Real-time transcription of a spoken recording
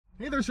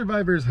Hey there,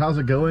 survivors, how's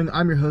it going?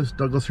 I'm your host,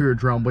 Douglas here at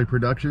Drownboy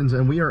Productions,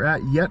 and we are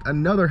at yet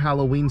another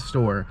Halloween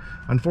store.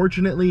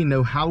 Unfortunately,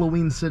 no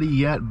Halloween City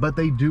yet, but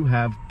they do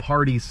have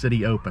Party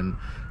City open.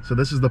 So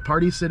this is the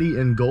Party City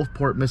in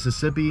Gulfport,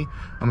 Mississippi.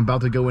 I'm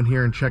about to go in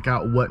here and check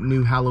out what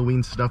new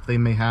Halloween stuff they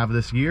may have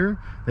this year.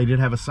 They did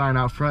have a sign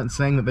out front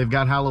saying that they've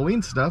got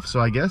Halloween stuff, so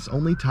I guess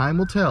only time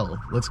will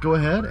tell. Let's go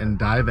ahead and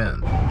dive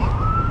in.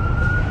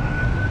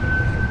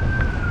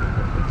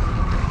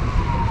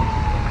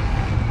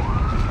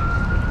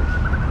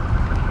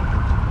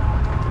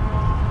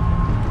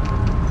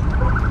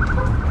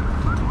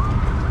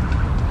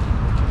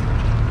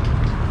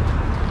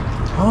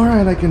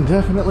 Alright, I can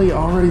definitely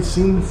already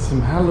see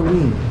some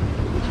Halloween.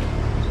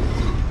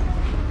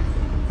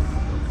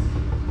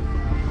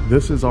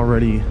 This is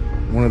already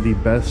one of the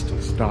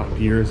best stock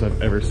years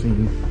I've ever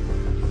seen.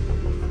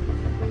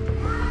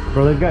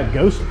 Bro, they've got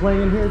Ghost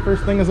playing in here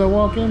first thing as I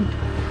walk in.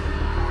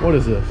 What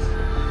is this?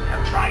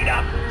 Now try it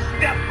up,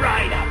 step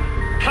right up.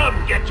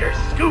 Come get your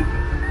scoop.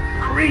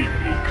 Creamy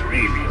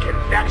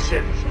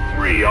confections,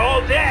 free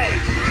all day.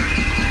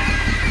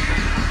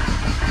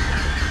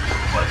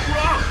 What's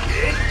wrong,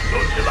 kid?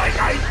 Don't you like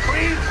ice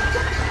cream?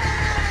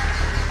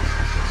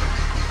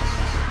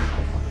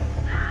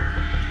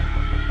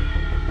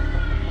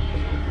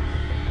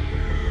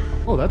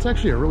 Oh, that's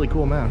actually a really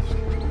cool mask.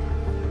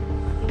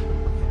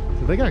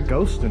 So they got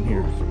Ghost in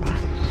here. This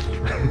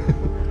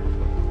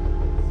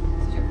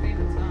is your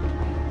favorite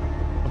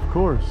song. Of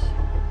course.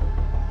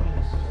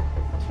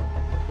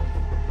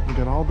 We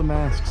got all the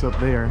masks up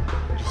there.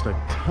 Just a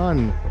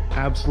ton,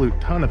 absolute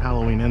ton of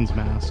Halloween Ends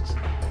masks.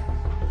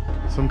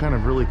 Some kind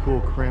of really cool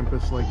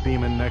Krampus-like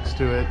demon next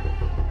to it.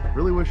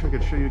 Really wish I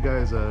could show you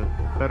guys a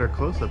better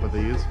close-up of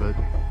these, but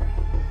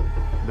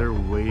they're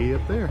way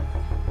up there.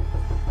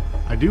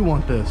 I do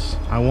want this.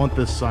 I want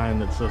this sign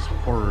that says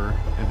horror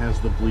and has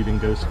the bleeding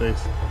ghost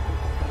face.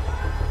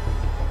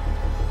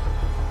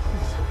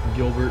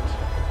 Gilbert.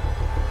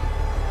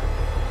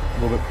 A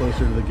little bit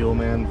closer to the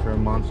Gillman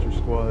from Monster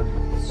Squad.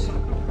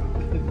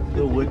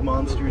 The Wig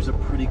Monster is a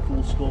pretty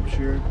cool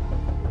sculpture.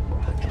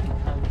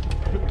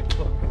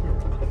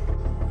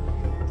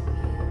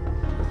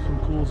 Some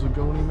cool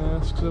Zagoni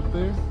masks up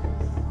there.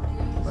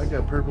 I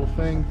got Purple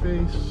Fang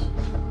face.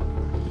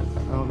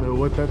 I don't know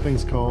what that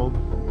thing's called.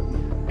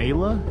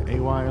 Ayla?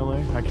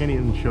 A-Y-L-A? I can't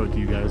even show it to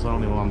you guys. I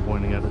don't even know why I'm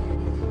pointing at it.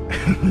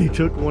 They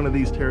took one of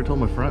these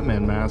Teratoma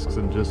Frontman masks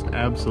and just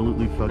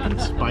absolutely fucking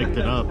spiked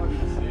it up.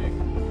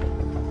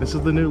 This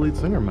is the new lead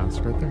singer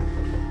mask right there.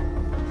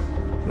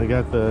 They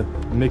got the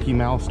Mickey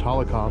Mouse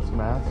Holocaust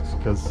masks,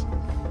 because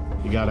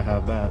you gotta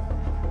have that.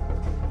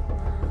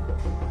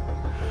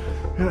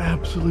 An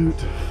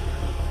absolute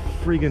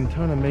friggin'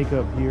 ton of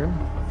makeup here.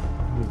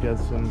 We've got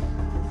some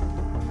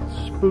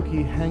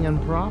spooky hanging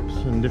props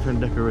and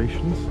different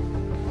decorations.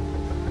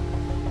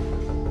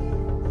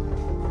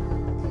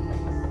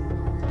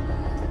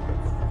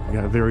 We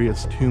got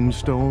various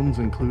tombstones,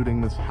 including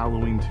this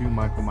Halloween 2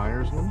 Michael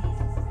Myers one.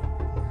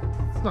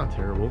 It's not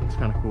terrible, it's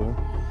kind of cool.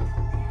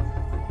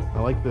 I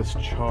like this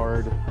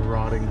charred,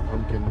 rotting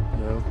pumpkin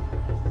though.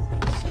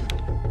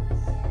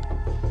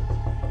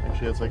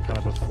 Actually, it's like kind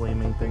of a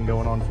flaming thing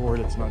going on for it.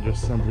 It's not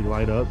just simply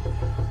light up.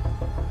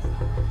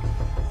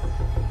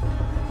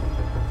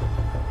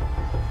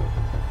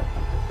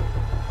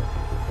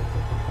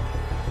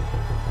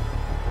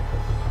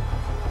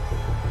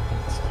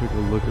 Take a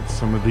look at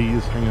some of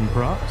these hanging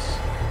props.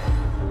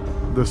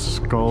 The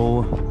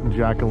skull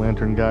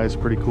jack-o'-lantern guy is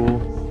pretty cool.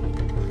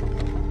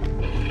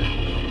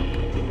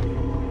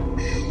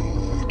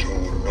 You do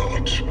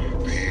not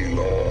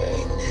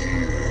belong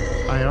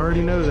here. I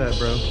already know that,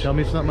 bro. Tell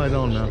me something I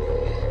don't know.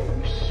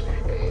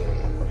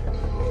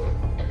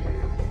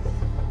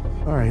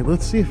 Alright,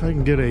 let's see if I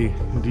can get a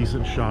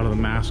decent shot of the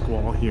mask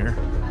wall here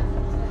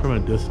from a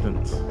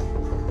distance.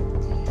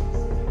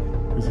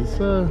 Because it's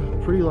a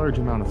pretty large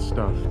amount of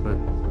stuff, but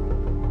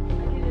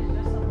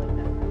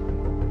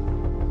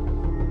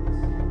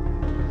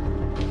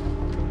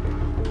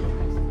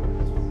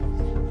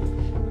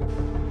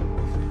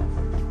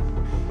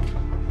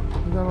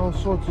we got all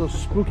sorts of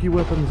spooky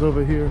weapons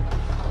over here.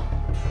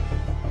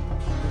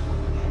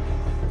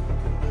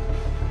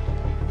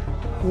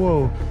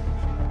 Whoa.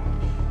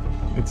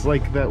 It's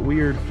like that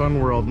weird Fun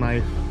World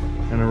knife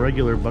and a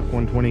regular Buck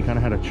 120 kind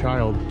of had a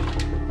child.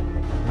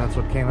 And that's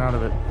what came out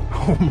of it.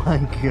 Oh my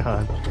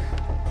god.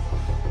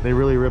 They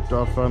really ripped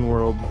off Fun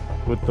World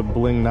with the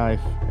bling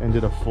knife and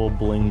did a full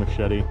bling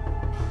machete.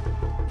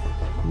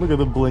 Look at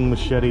the bling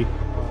machete.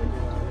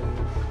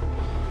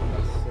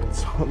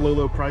 It's a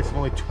low price of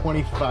only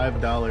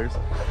 $25.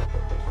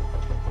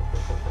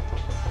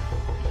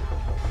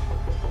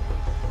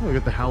 Oh, we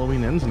got the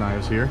Halloween Ends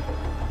knives here.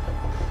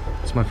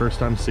 It's my first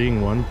time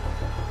seeing one.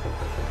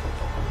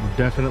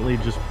 Definitely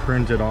just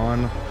printed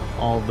on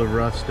all the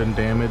rust and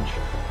damage,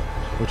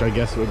 which I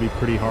guess it would be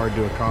pretty hard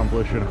to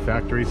accomplish in a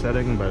factory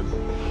setting, but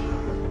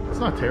it's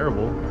not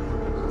terrible.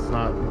 It's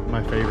not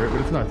my favorite,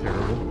 but it's not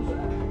terrible.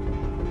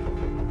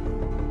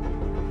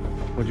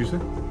 What'd you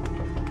say?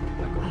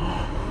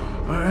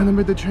 And they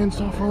made the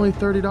chainsaw for only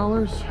 $30.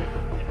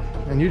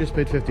 And you just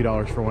paid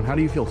 $50 for one. How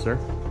do you feel, sir?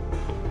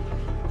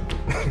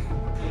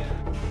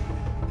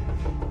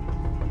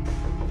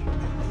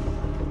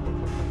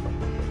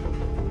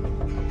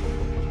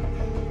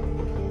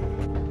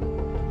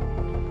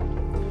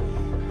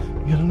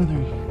 We got another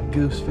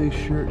Ghostface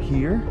shirt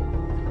here.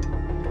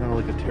 Kind of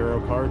like a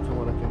tarot card from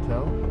what I can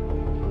tell.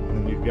 And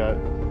then you've got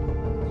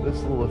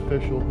this little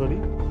official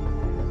hoodie.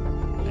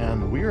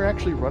 And we are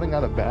actually running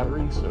out of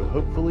battery, so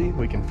hopefully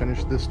we can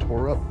finish this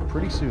tour up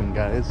pretty soon,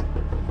 guys.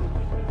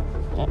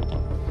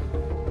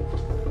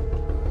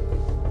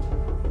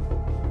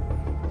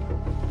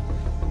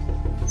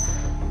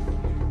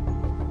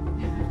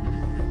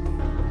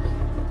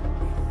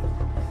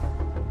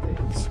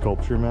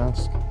 Sculpture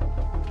mask.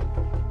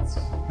 It's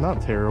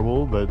not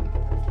terrible, but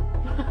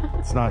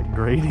it's not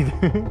great either.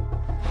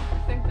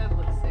 I think that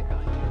looks sick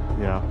on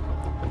you. Yeah.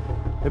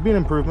 It'd be an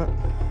improvement.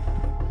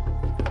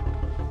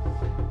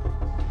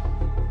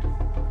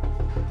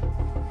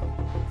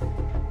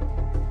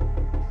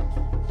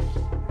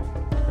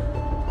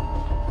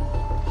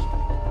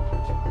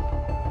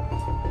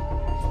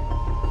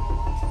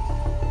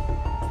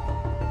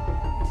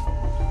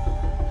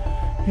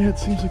 Yeah, it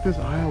seems like this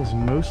aisle is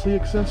mostly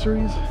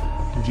accessories.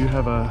 You do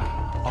have a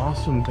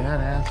awesome,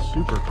 badass,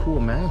 super cool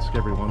mask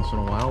every once in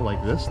a while,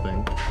 like this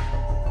thing.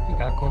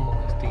 Fica como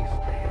Steve.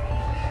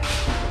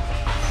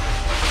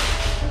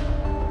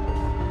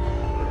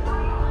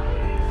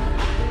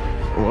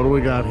 What do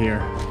we got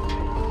here?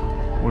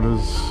 What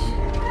is...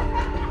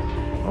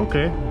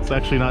 Okay, it's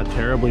actually not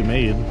terribly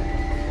made.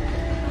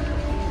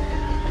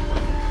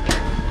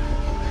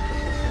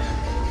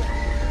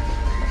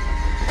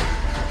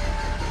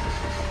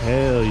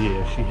 Hell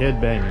yeah, she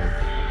headbanging.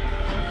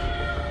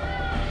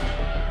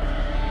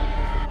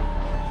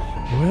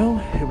 Well,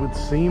 it would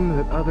seem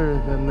that other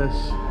than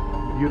this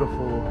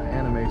beautiful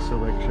anime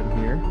selection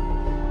here,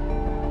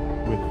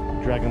 with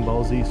Dragon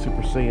Ball Z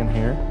Super Saiyan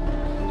hair,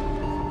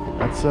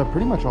 that's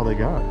pretty much all they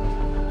got.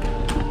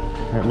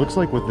 And it looks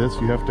like with this,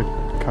 you have to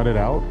cut it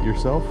out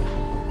yourself.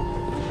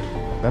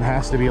 That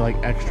has to be like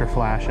extra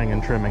flashing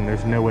and trimming.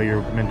 There's no way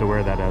you're meant to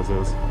wear that as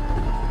is.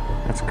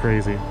 That's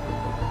crazy.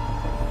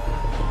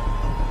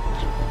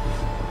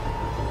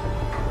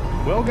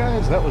 Well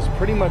guys, that was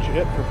pretty much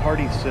it for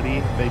Party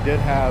City. They did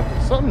have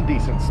some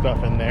decent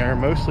stuff in there,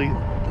 mostly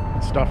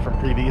stuff from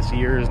previous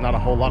years, not a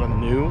whole lot of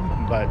new,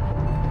 but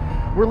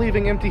we're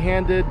leaving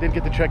empty-handed. Did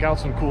get to check out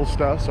some cool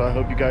stuff, so I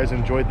hope you guys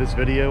enjoyed this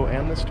video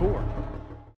and this tour.